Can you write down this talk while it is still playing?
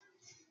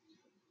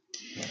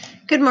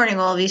Good morning,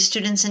 all of you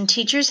students and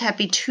teachers.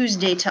 Happy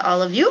Tuesday to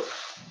all of you.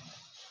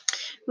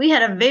 We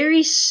had a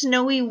very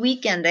snowy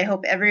weekend. I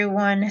hope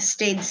everyone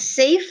stayed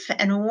safe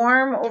and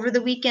warm over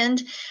the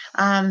weekend.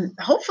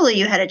 Hopefully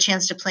you had a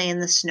chance to play in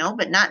the snow,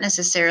 but not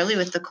necessarily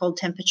with the cold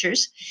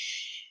temperatures.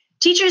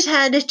 Teachers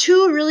had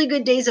 2 really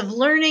good days of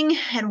learning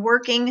and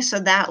working, so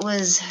that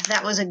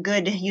was a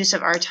good use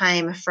of our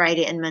time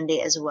Friday and Monday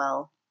as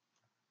well.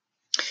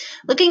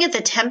 Looking at the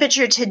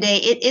temperature today,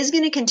 it is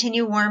going to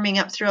continue warming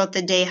up throughout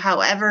the day.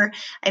 However,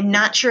 I'm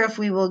not sure if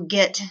we will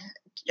get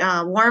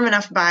warm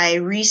enough by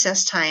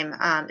recess time.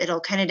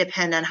 It'll kind of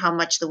depend on how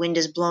much the wind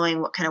is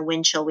blowing, what kind of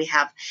wind chill we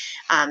have.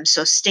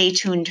 So stay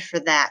tuned for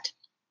that.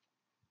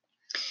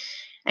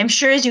 I'm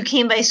sure as you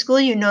came by school,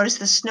 you noticed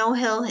the snow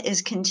hill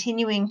is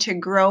continuing to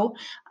grow.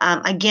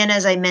 Again,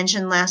 as I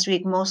mentioned last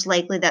week, most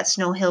likely that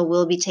snow hill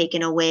will be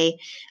taken away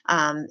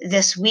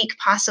this week,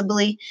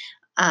 possibly.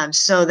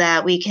 So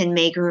that we can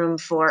make room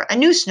for a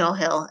new snow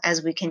hill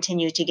as we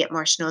continue to get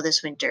more snow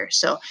this winter.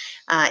 So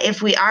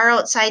if we are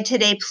outside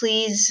today,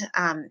 please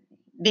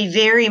be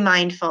very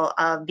mindful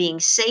of being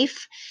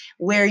safe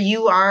where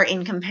you are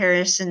in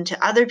comparison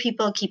to other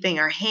people, keeping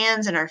our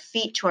hands and our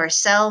feet to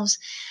ourselves,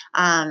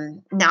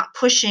 not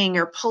pushing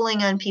or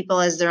pulling on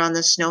people as they're on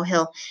the snow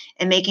hill,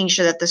 and making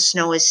sure that the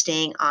snow is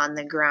staying on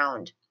the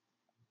ground.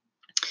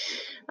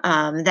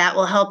 That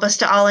will help us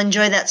to all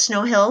enjoy that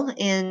snow hill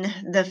in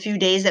the few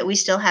days that we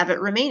still have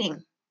it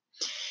remaining.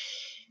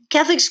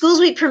 Catholic Schools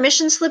Week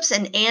permission slips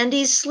and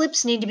Andy's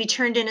slips need to be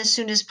turned in as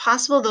soon as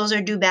possible. Those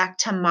are due back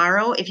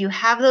tomorrow. If you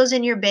have those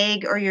in your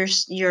bag or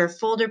your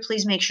folder,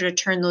 please make sure to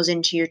turn those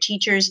into your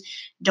teachers.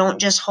 Don't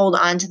just hold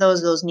on to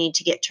those. Those need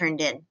to get turned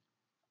in.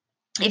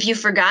 If you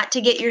forgot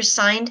to get yours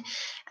signed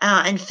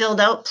and filled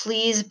out,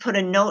 please put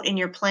a note in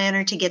your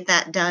planner to get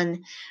that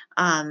done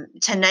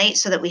tonight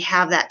so that we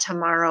have that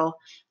tomorrow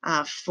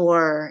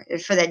for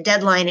that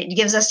deadline. It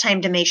gives us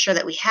time to make sure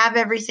that we have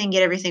everything,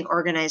 get everything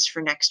organized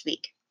for next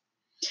week.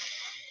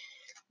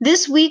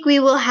 This week we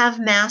will have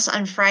Mass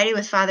on Friday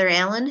with Father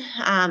Allen,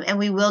 and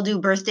we will do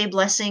birthday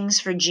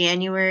blessings for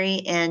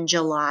January and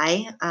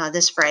July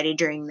this Friday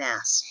during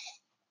Mass.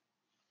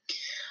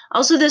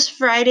 Also this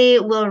Friday,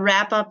 we'll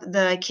wrap up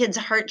the Kids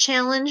Heart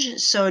Challenge.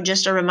 So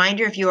just a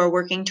reminder, if you are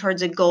working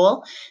towards a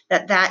goal,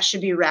 that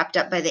should be wrapped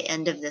up by the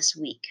end of this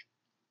week.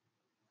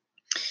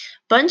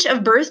 Bunch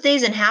of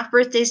birthdays and half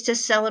birthdays to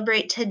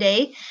celebrate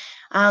today.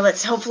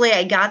 Hopefully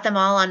I got them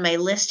all on my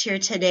list here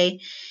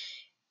today.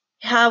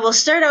 We'll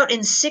start out in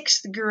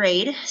 6th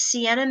grade.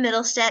 Sienna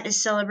Middlestat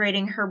is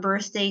celebrating her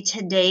birthday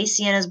today.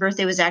 Sienna's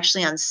birthday was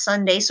actually on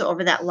Sunday, so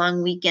over that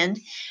long weekend.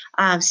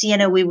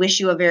 Sienna, we wish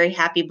you a very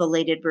happy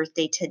belated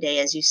birthday today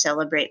as you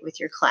celebrate with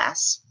your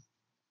class.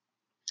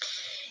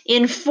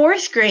 In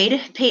 4th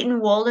grade, Peyton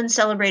Walden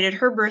celebrated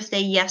her birthday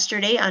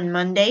yesterday on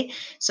Monday.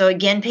 So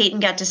again, Peyton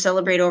got to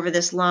celebrate over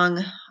this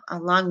long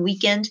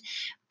weekend.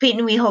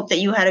 Peyton, we hope that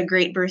you had a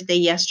great birthday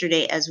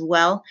yesterday as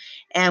well,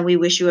 and we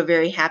wish you a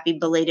very happy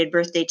belated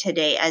birthday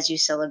today as you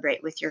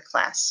celebrate with your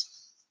class.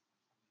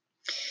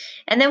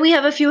 And then we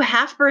have a few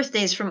half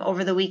birthdays from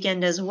over the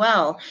weekend as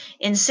well.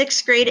 In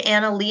 6th grade,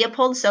 Anna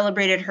Leopold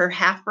celebrated her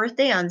half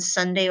birthday on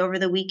Sunday over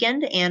the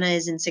weekend. Anna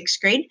is in 6th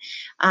grade.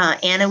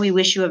 Anna, we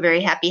wish you a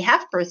very happy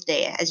half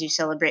birthday as you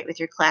celebrate with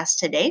your class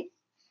today.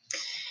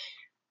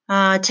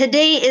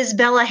 Today is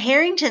Bella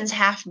Harrington's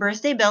half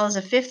birthday. Bella's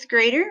a 5th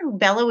grader.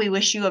 Bella, we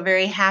wish you a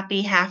very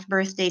happy half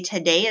birthday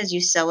today as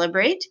you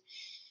celebrate.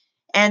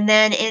 And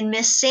then in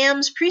Miss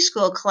Sam's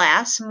preschool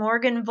class,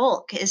 Morgan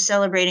Volk is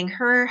celebrating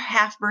her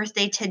half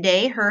birthday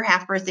today. Her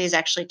half birthday is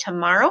actually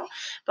tomorrow,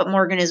 but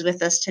Morgan is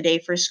with us today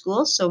for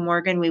school. So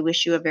Morgan, we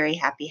wish you a very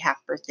happy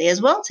half birthday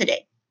as well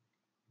today.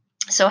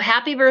 So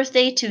happy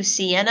birthday to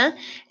Sienna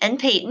and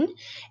Peyton,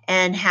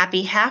 and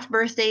happy half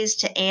birthdays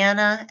to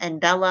Anna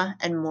and Bella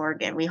and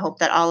Morgan. We hope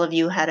that all of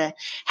you had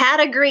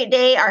a great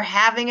day, are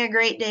having a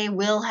great day,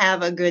 will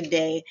have a good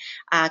day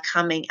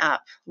coming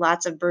up.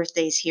 Lots of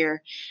birthdays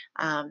here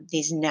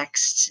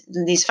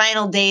these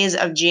final days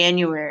of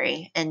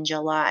January and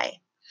July.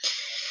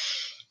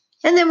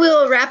 And then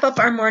we'll wrap up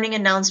our morning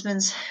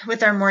announcements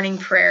with our morning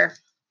prayer.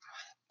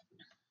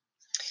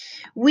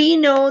 We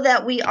know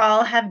that we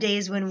all have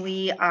days when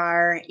we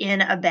are in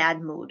a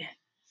bad mood.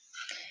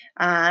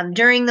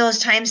 During those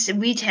times,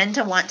 we tend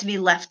to want to be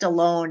left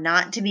alone,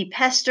 not to be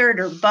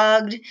pestered or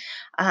bugged.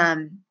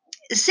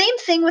 Same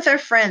thing with our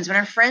friends. When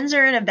our friends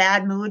are in a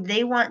bad mood,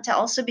 they want to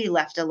also be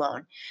left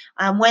alone.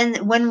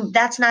 When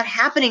that's not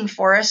happening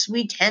for us,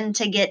 we tend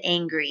to get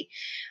angry,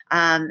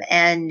 and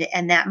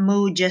that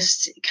mood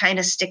just kind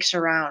of sticks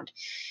around.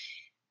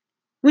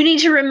 We need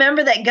to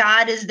remember that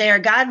God is there.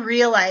 God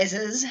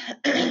realizes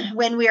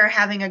when we are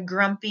having a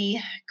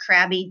grumpy,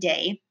 crabby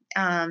day,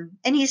 and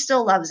He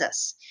still loves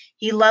us.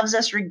 He loves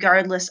us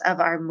regardless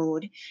of our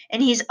mood,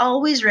 and He's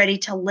always ready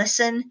to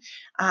listen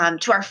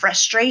to our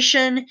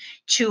frustration,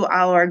 to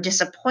our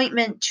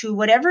disappointment, to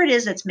whatever it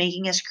is that's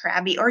making us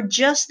crabby, or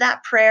just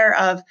that prayer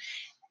of,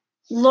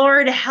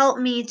 Lord, help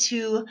me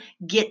to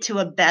get to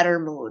a better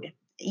mood.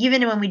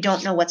 even when we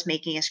don't know what's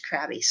making us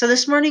crabby. So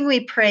this morning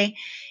we pray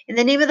in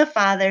the name of the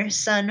Father,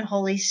 Son,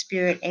 Holy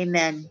Spirit.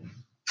 Amen.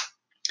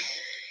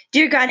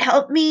 Dear God,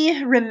 help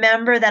me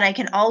remember that I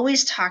can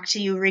always talk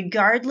to you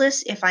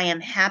regardless if I am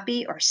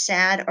happy or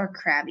sad or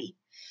crabby.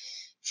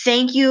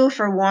 Thank you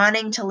for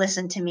wanting to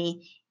listen to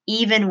me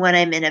even when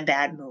I'm in a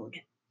bad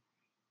mood.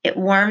 It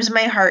warms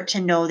my heart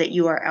to know that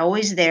you are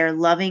always there,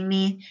 loving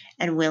me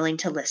and willing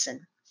to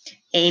listen.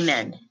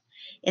 Amen.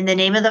 In the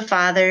name of the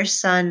Father,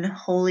 Son,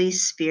 Holy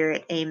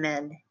Spirit.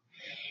 Amen.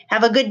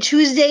 Have a good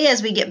Tuesday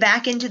as we get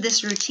back into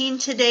this routine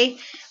today.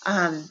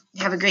 Have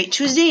a great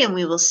Tuesday, and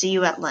we will see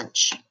you at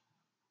lunch.